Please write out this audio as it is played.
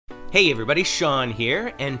Hey everybody, Sean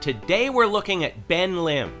here, and today we're looking at Ben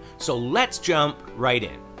Lim, so let's jump right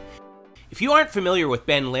in. If you aren't familiar with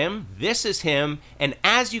Ben Lim, this is him, and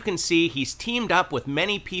as you can see, he's teamed up with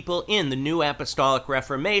many people in the New Apostolic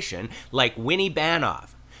Reformation, like Winnie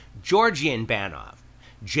Banov, Georgian Banov,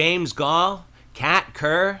 James Gall, Kat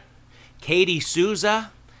Kerr, Katie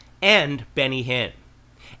Souza, and Benny Hinn.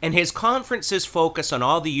 And his conferences focus on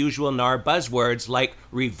all the usual NAR buzzwords like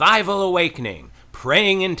revival awakening,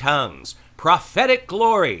 praying in tongues, prophetic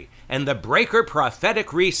glory, and the breaker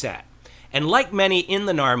prophetic reset. And like many in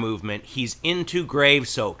the NAR movement, he's into grave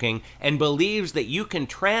soaking and believes that you can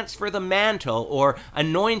transfer the mantle or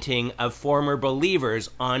anointing of former believers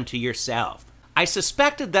onto yourself. I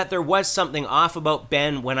suspected that there was something off about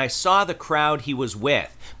Ben when I saw the crowd he was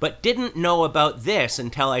with, but didn't know about this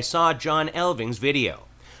until I saw John Elving's video.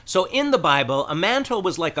 So in the Bible, a mantle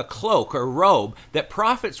was like a cloak or robe that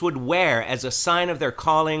prophets would wear as a sign of their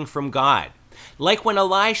calling from God. Like when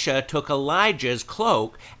Elisha took Elijah's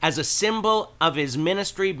cloak as a symbol of his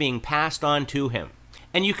ministry being passed on to him.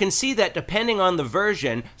 And you can see that depending on the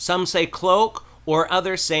version, some say cloak or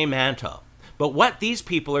others say mantle. But what these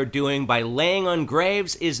people are doing by laying on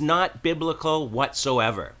graves is not biblical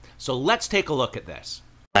whatsoever. So let's take a look at this.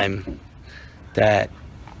 That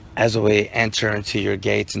as we enter into your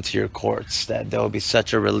gates, into your courts, that there will be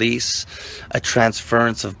such a release, a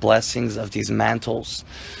transference of blessings of these mantles.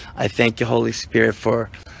 I thank you, Holy Spirit, for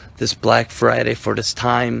this Black Friday, for this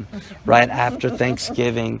time right after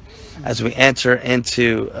Thanksgiving, as we enter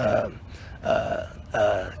into the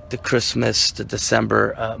Christmas, the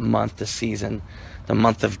December month, the season, the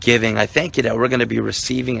month of giving. I thank you that we're going to be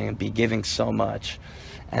receiving and be giving so much.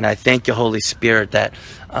 And I thank you, Holy Spirit, that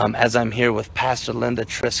as I'm here with Pastor Linda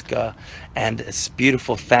Triska and this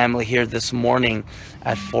beautiful family here this morning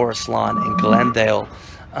at Forest Lawn in Glendale,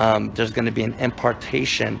 there's going to be an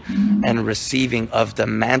impartation and receiving of the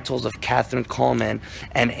mantles of Catherine Coleman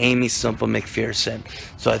and Amy Simple McPherson.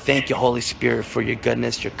 So I thank you, Holy Spirit, for your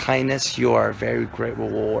goodness, your kindness. You are a very great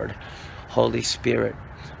reward, Holy Spirit.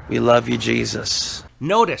 We love you, Jesus.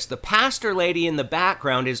 Notice the pastor lady in the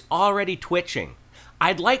background is already twitching.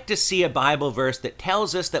 I'd like to see a Bible verse that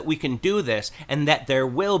tells us that we can do this and that there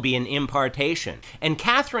will be an impartation. And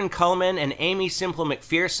Catherine Coleman and Amy Simple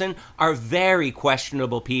McPherson are very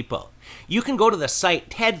questionable people. You can go to the site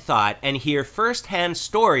TED Thought and hear first-hand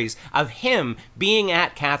stories of him being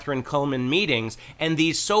at Catherine Coleman meetings, and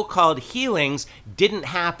these so-called healings didn't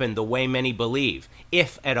happen the way many believe,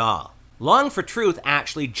 if at all. Long for Truth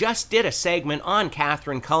actually just did a segment on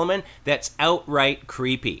Catherine Coleman that's outright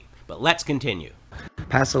creepy. But let's continue.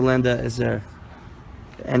 Pastor Linda, is there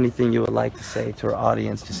anything you would like to say to our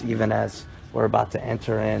audience, just even as we're about to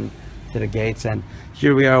enter in to the gates? And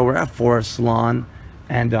here we are, we're at Forest Lawn,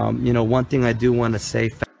 and you know, one thing I do want to say,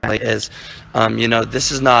 family, is you know,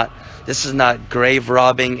 this is not grave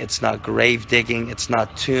robbing, it's not grave digging, it's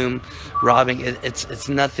not tomb robbing, it's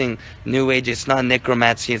nothing new age, it's not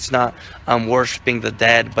necromancy, it's not worshiping the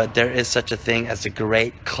dead. But there is such a thing as a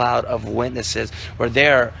great cloud of witnesses, where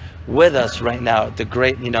they're with us right now. The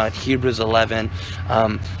great, you know, at Hebrews 11,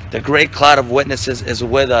 the great cloud of witnesses is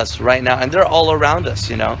with us right now, and they're all around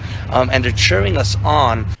us, you know, and they're cheering us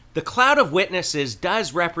on. The cloud of witnesses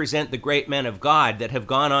does represent the great men of God that have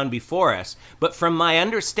gone on before us, but from my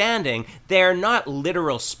understanding, they are not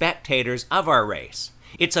literal spectators of our race.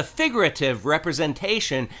 It's a figurative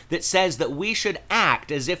representation that says that we should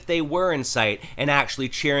act as if they were in sight and actually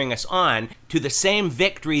cheering us on to the same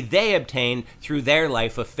victory they obtained through their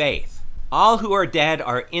life of faith. All who are dead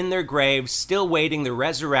are in their graves, still waiting the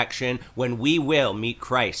resurrection when we will meet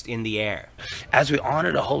Christ in the air. As we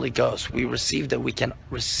honor the Holy Ghost, we receive that we can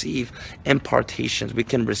receive impartations, we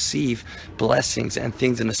can receive blessings and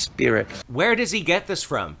things in the Spirit. Where does he get this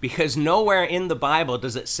from? Because nowhere in the Bible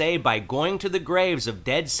does it say by going to the graves of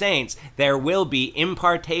dead saints, there will be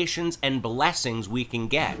impartations and blessings we can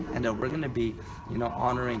get. And we're going to be, you know,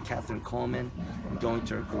 honoring Catherine Coleman and going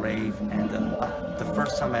to her grave. And the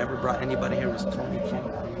first time I ever brought anybody here was Tony Kim. I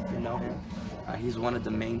don't know if you know him. He's one of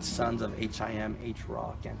the main sons of HIM,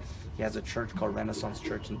 H-Rock, and he has a church called Renaissance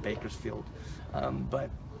Church in Bakersfield.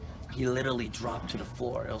 But he literally dropped to the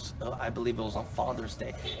floor. It was, I believe it was on Father's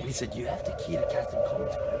Day. And he said, "You have the key to Catherine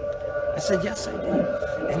Coleman's grave." I said, "Yes, I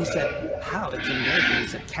do." And he said, "How? It's in America." He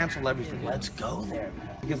said, "Cancel everything. Let's go there."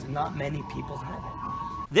 Because not many people have it.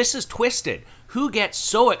 This is twisted. Who gets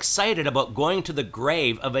so excited about going to the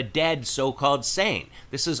grave of a dead so-called saint?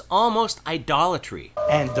 This is almost idolatry.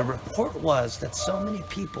 And the report was that so many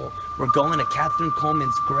people were going to Catherine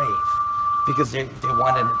Coleman's grave because they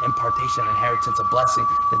wanted an impartation, inheritance, a blessing,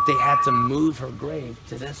 that they had to move her grave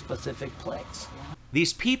to this specific place.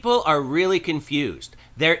 These people are really confused.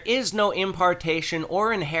 There is no impartation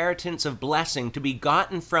or inheritance of blessing to be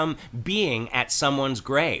gotten from being at someone's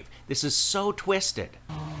grave. This is so twisted.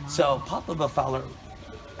 So Papa Fowler,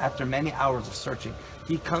 after many hours of searching,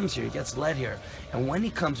 he comes here, he gets led here. And when he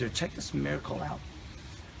comes here, check this miracle out.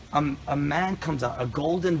 A man comes out, a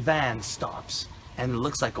golden van stops and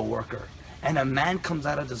looks like a worker. And a man comes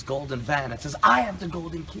out of this golden van and says, I have the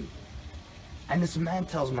golden key. And this man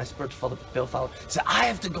tells my spiritual father, Bill Fowler, said, I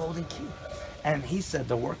have the golden key. And he said,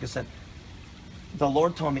 the worker said, the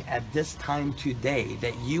Lord told me at this time today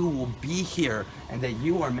that you will be here and that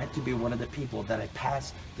you are meant to be one of the people that I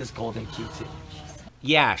pass this golden key to.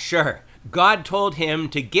 Yeah, sure. God told him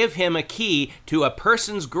to give him a key to a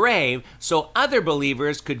person's grave so other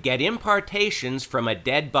believers could get impartations from a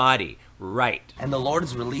dead body. Right. And the Lord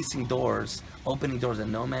is releasing doors, opening doors that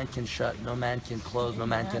no man can shut, no man can close, no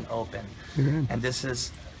man can open. And this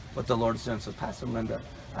is what the Lord is doing. So Pastor Linda,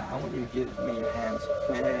 I want you to give me your hands.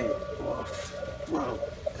 Hey, whoa, whoa,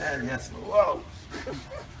 yes, whoa.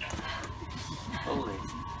 Holy.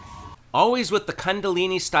 Always with the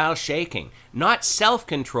Kundalini-style shaking, not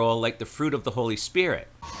self-control like the fruit of the Holy Spirit.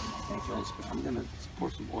 Thank you, Holy Spirit. I'm going to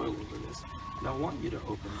pour some oil over this, and I want you to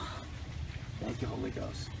open it. Thank you, Holy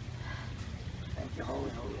Ghost. Thank you, holy,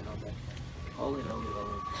 holy, holy. Holy, holy,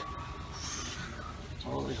 holy.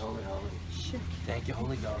 Holy, holy, holy. Thank you,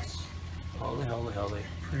 Holy Ghost. Holy, holy, holy.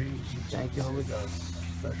 Thank you, Holy Ghost.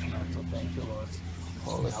 Fresh mantle. Thank you, Lord.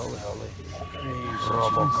 Holy, holy, holy.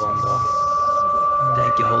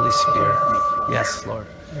 Thank you, Holy Spirit. Yes, Lord.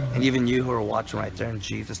 And even you who are watching right there, in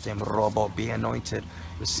Jesus' name, Robo, be anointed.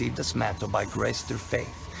 Receive this mantle by grace through faith.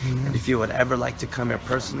 And if you would ever like to come here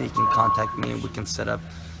personally, you can contact me and we can set up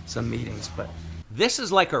some meetings. But this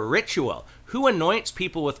is like a ritual. Who anoints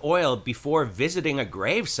people with oil before visiting a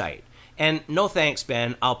gravesite? And no thanks,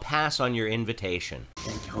 Ben. I'll pass on your invitation.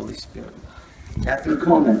 Thank you, Holy Spirit. Catherine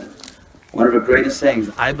Coleman, one of her greatest sayings,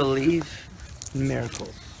 I believe in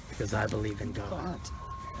miracles because I believe in God.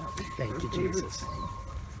 Thank you, Jesus.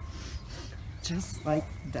 Just like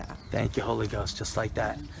that. Thank you, Holy Ghost. Just like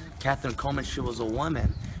that. Catherine Coleman, she was a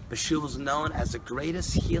woman, but she was known as the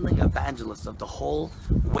greatest healing evangelist of the whole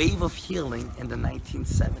wave of healing in the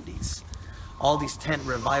 1970s. All these tent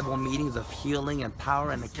revival meetings of healing and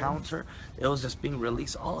power and encounter, it was just being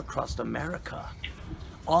released all across America.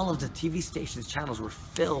 All of the TV stations, channels were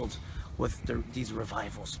filled with these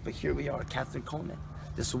revivals. But here we are, Catherine Coleman,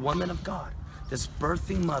 this woman of God, this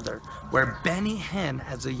birthing mother, where Benny Hinn,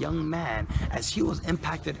 as a young man, as he was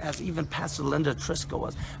impacted, as even Pastor Linda Trisco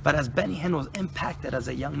was, but as Benny Hinn was impacted as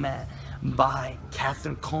a young man by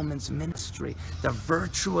Catherine Coleman's ministry, the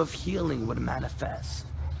virtue of healing would manifest.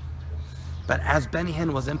 But as Benny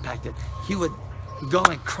Hinn was impacted, he would go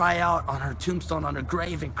and cry out on her tombstone, on her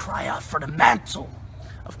grave, and cry out for the mantle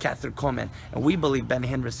of Catherine Coleman. And we believe Benny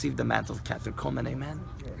Hinn received the mantle of Catherine Coleman.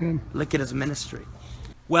 Amen. Look at his ministry.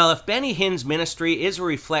 Well, if Benny Hinn's ministry is a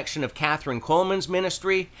reflection of Catherine Coleman's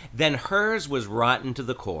ministry, then hers was rotten to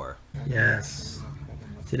the core. Yes.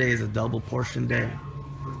 Today is a double portion day.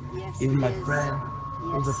 Yes, Even my it is. friend,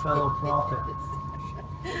 who's a Yes. fellow prophet,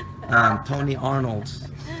 Tony Arnold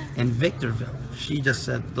in Victorville, she just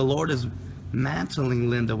said, the Lord is mantling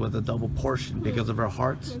Linda with a double portion because of her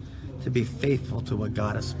heart to be faithful to what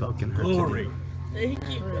God has spoken her to do. Thank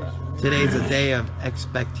you, God. Today is a day of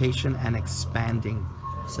expectation and expanding,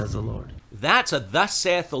 says the Lord. That's a thus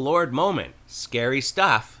saith the Lord moment. Scary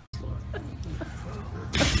stuff.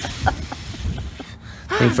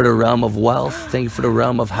 Thank you for the realm of wealth. Thank you for the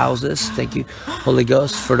realm of houses. Thank you, Holy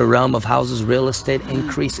Ghost, for the realm of houses, real estate,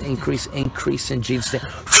 increase, increase, increase in Jesus'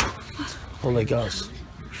 name. Holy Ghost.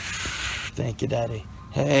 Thank you, Daddy.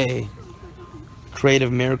 Hey,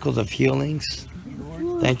 creative miracles of healings.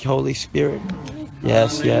 Thank you, Holy Spirit.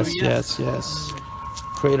 Yes, yes, yes, yes.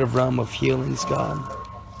 Creative realm of healings, God.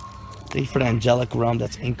 Thank you for the angelic realm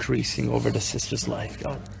that's increasing over the sister's life,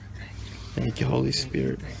 God. Thank you, Holy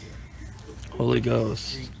Spirit. Holy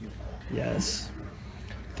Ghost. Yes.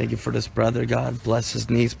 Thank you for this brother, God. Bless his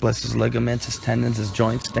knees, bless his ligaments, his tendons, his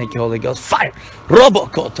joints. Thank you, Holy Ghost. Fire!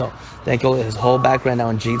 Robokoto. Thank you, his whole back right now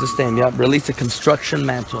in Jesus' name. Yep. Release a construction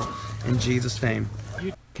mantle in Jesus' name.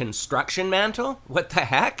 Construction mantle? What the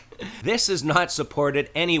heck? This is not supported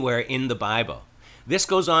anywhere in the Bible. This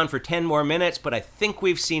goes on for 10 more minutes, but I think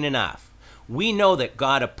we've seen enough. We know that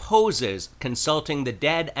God opposes consulting the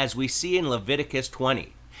dead, as we see in Leviticus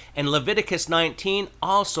 20. And Leviticus 19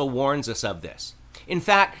 also warns us of this. In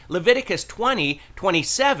fact, Leviticus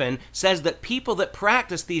 20:27 says that people that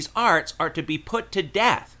practice these arts are to be put to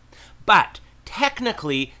death. But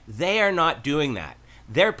technically, they are not doing that.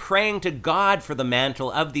 They're praying to God for the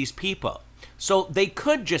mantle of these people. So they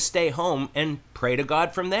could just stay home and pray to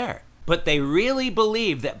God from there. But they really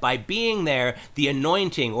believe that by being there, the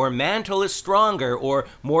anointing or mantle is stronger or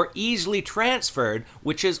more easily transferred,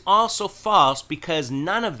 which is also false because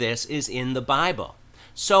none of this is in the Bible.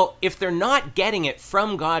 So if they're not getting it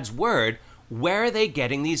from God's word, where are they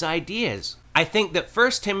getting these ideas? I think that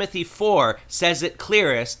 1 Timothy 4 says it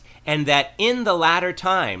clearest, and that in the latter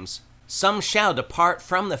times, some shall depart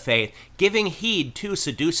from the faith, giving heed to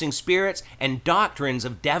seducing spirits and doctrines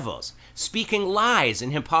of devils, speaking lies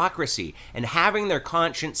and hypocrisy, and having their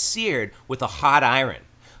conscience seared with a hot iron.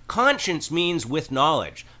 Conscience means with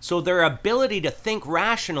knowledge, so their ability to think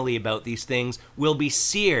rationally about these things will be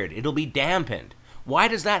seared, it'll be dampened. Why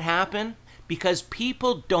does that happen? Because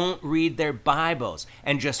people don't read their Bibles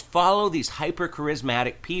and just follow these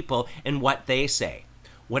hyper-charismatic people and what they say.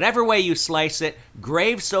 Whatever way you slice it,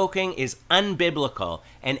 grave soaking is unbiblical,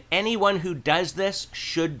 and anyone who does this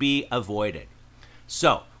should be avoided.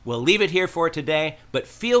 So, we'll leave it here for today, but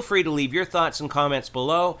feel free to leave your thoughts and comments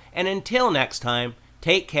below, and until next time,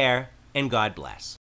 take care and God bless.